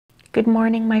Good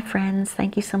morning, my friends.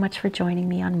 Thank you so much for joining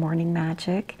me on Morning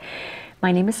Magic.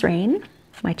 My name is Rain.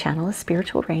 My channel is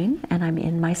Spiritual Rain, and I'm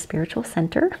in my spiritual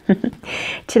center.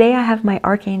 Today I have my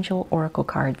Archangel Oracle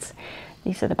cards.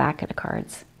 These are the back of the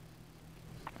cards.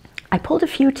 I pulled a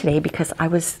few today because I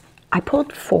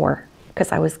pulled 4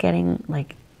 because I was getting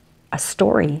like a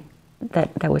story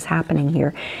that was happening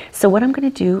here. So what I'm going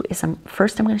to do is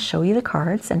first I'm going to show you the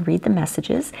cards and read the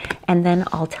messages, and then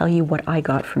I'll tell you what I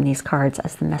got from these cards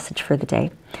as the message for the day.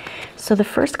 So the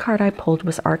first card I pulled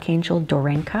was Archangel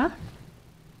Dorenka.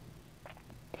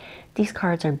 These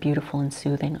cards are beautiful and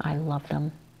soothing. I love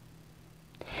them.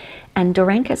 And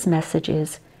Dorenka's message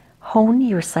is, hone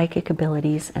your psychic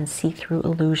abilities and see through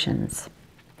illusions.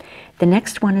 The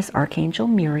next one is Archangel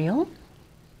Muriel.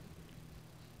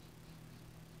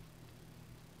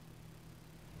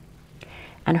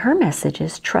 And her message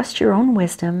is, trust your own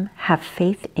wisdom, have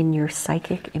faith in your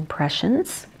psychic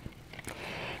impressions.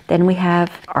 Then we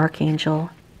have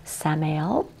Archangel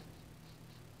Samael.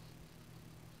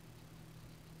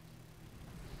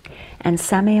 And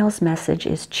Samael's message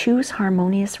is, choose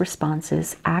harmonious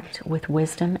responses, act with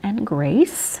wisdom and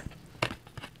grace.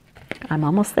 I'm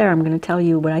almost there. I'm going to tell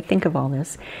you what I think of all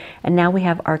this. And now we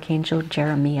have Archangel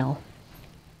Jeremiel.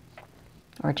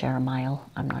 Or Jeremiel.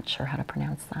 I'm not sure how to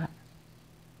pronounce that.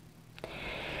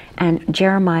 And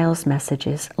Jeremiel's message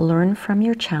is, learn from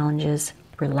your challenges,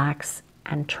 relax,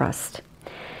 and trust.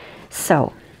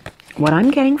 So, what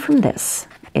I'm getting from this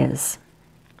is,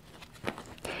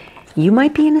 you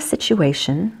might be in a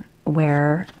situation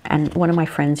where, and one of my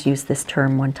friends used this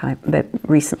term one time, but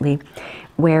recently,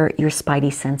 where your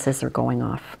spidey senses are going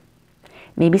off.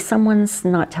 Maybe someone's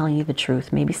not telling you the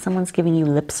truth. Maybe someone's giving you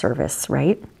lip service,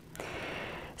 right?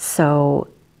 So,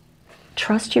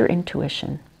 trust your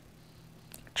intuition.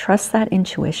 Trust that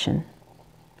intuition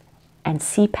and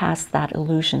see past that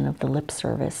illusion of the lip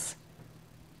service.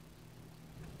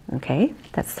 Okay?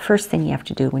 That's the first thing you have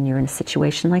to do when you're in a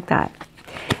situation like that.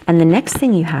 And the next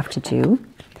thing you have to do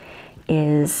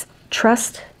is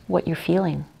trust what you're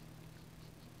feeling.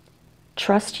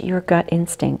 Trust your gut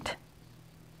instinct.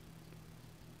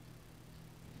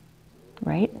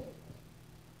 Right?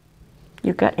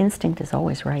 Your gut instinct is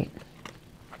always right.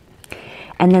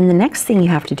 And then the next thing you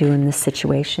have to do in this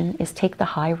situation is take the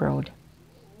high road.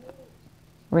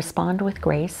 Respond with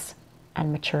grace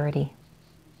and maturity.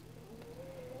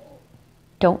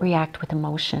 Don't react with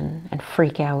emotion and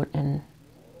freak out and,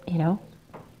 you know,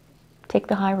 take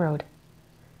the high road.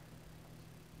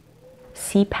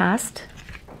 See past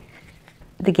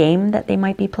the game that they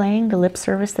might be playing, the lip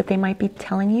service that they might be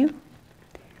telling you.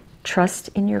 Trust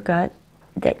in your gut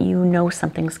that you know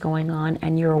something's going on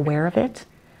and you're aware of it.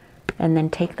 And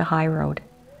then take the high road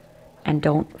and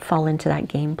don't fall into that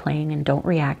game playing and don't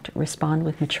react. Respond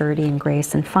with maturity and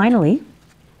grace. And finally,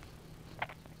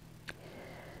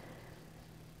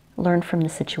 learn from the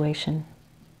situation.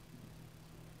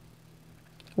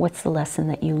 What's the lesson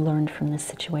that you learned from this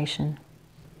situation?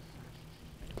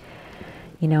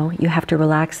 You know, you have to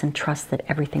relax and trust that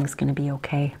everything's going to be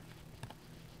okay.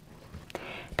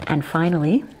 And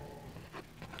finally,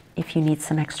 if you need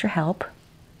some extra help,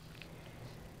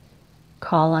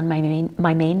 call on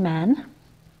my main man,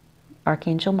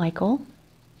 Archangel Michael.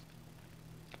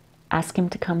 Ask him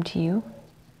to come to you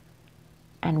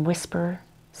and whisper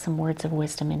some words of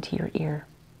wisdom into your ear.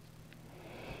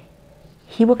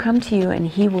 He will come to you and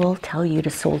he will tell you to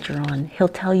soldier on. He'll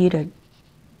tell you to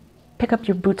pick up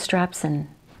your bootstraps and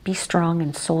be strong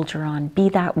and soldier on. Be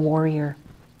that warrior.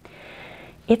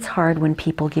 It's hard when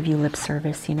people give you lip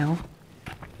service, you know.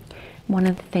 One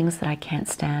of the things that I can't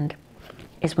stand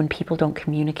is when people don't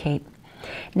communicate.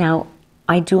 Now,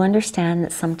 I do understand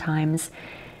that sometimes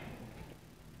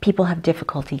people have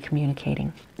difficulty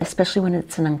communicating, especially when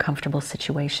it's an uncomfortable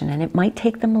situation, and it might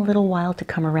take them a little while to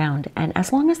come around. And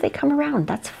as long as they come around,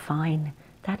 that's fine.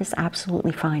 That is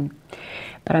absolutely fine.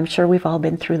 But I'm sure we've all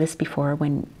been through this before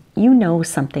when you know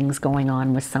something's going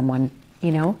on with someone,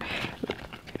 you know,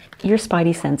 your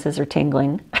spidey senses are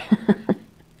tingling.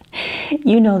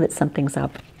 You know that something's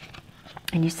up.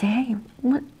 And you say, hey,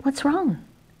 what's wrong?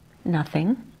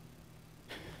 Nothing.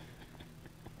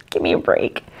 Give me a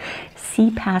break.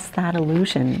 See past that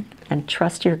illusion and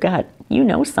trust your gut. You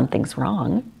know something's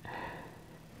wrong.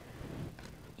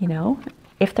 You know,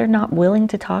 if they're not willing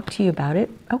to talk to you about it,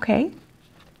 okay.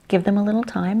 Give them a little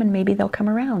time and maybe they'll come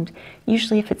around.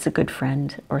 Usually if it's a good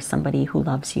friend or somebody who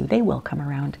loves you, they will come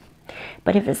around.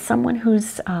 But if it's someone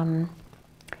who's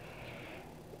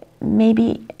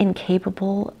maybe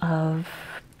incapable of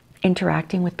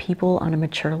interacting with people on a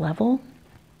mature level,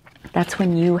 that's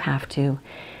when you have to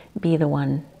be the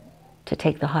one to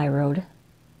take the high road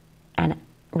and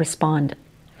respond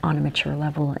on a mature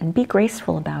level and be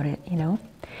graceful about it, you know.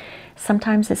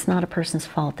 Sometimes it's not a person's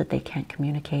fault that they can't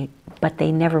communicate, but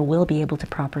they never will be able to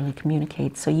properly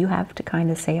communicate. So you have to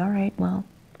kind of say, all right, well,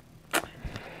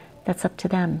 that's up to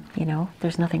them, you know.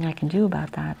 There's nothing I can do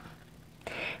about that.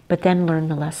 But then learn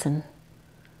the lesson,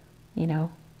 you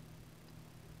know.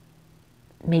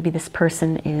 Maybe this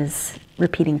person is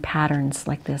repeating patterns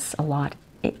like this a lot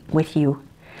with you.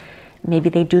 Maybe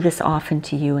they do this often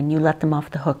to you and you let them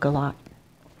off the hook a lot.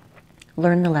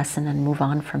 Learn the lesson and move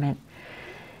on from it.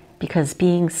 Because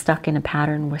being stuck in a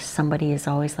pattern where somebody is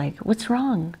always like, what's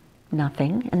wrong?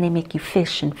 Nothing. And they make you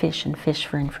fish and fish and fish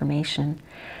for information.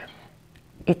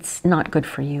 It's not good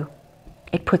for you.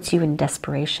 It puts you in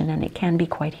desperation and it can be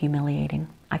quite humiliating.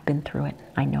 I've been through it,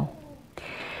 I know.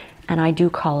 And I do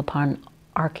call upon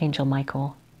Archangel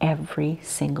Michael every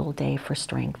single day for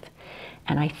strength.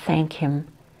 And I thank him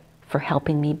for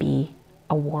helping me be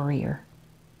a warrior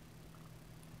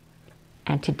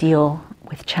and to deal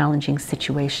with challenging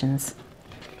situations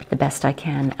the best I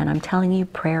can. And I'm telling you,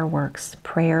 prayer works.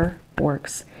 Prayer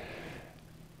works.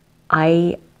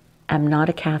 I am not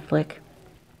a Catholic.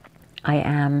 I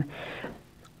am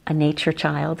a nature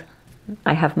child.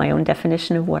 I have my own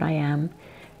definition of what I am,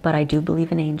 but I do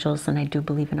believe in angels and I do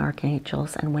believe in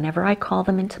archangels. And whenever I call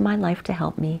them into my life to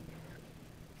help me,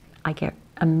 I get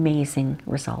amazing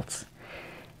results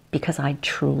because I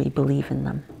truly believe in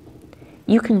them.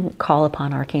 You can call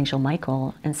upon Archangel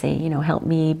Michael and say, you know, help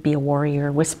me be a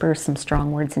warrior, whisper some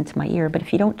strong words into my ear. But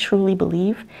if you don't truly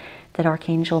believe that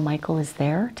Archangel Michael is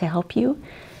there to help you,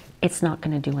 it's not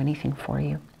going to do anything for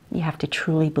you. You have to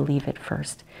truly believe it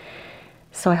first.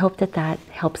 So I hope that that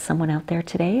helps someone out there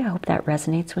today. I hope that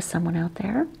resonates with someone out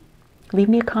there. Leave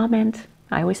me a comment.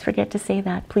 I always forget to say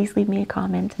that. Please leave me a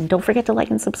comment. And don't forget to like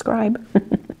and subscribe.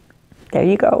 There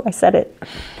you go. I said it.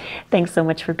 Thanks so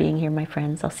much for being here, my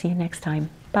friends. I'll see you next time.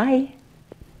 Bye.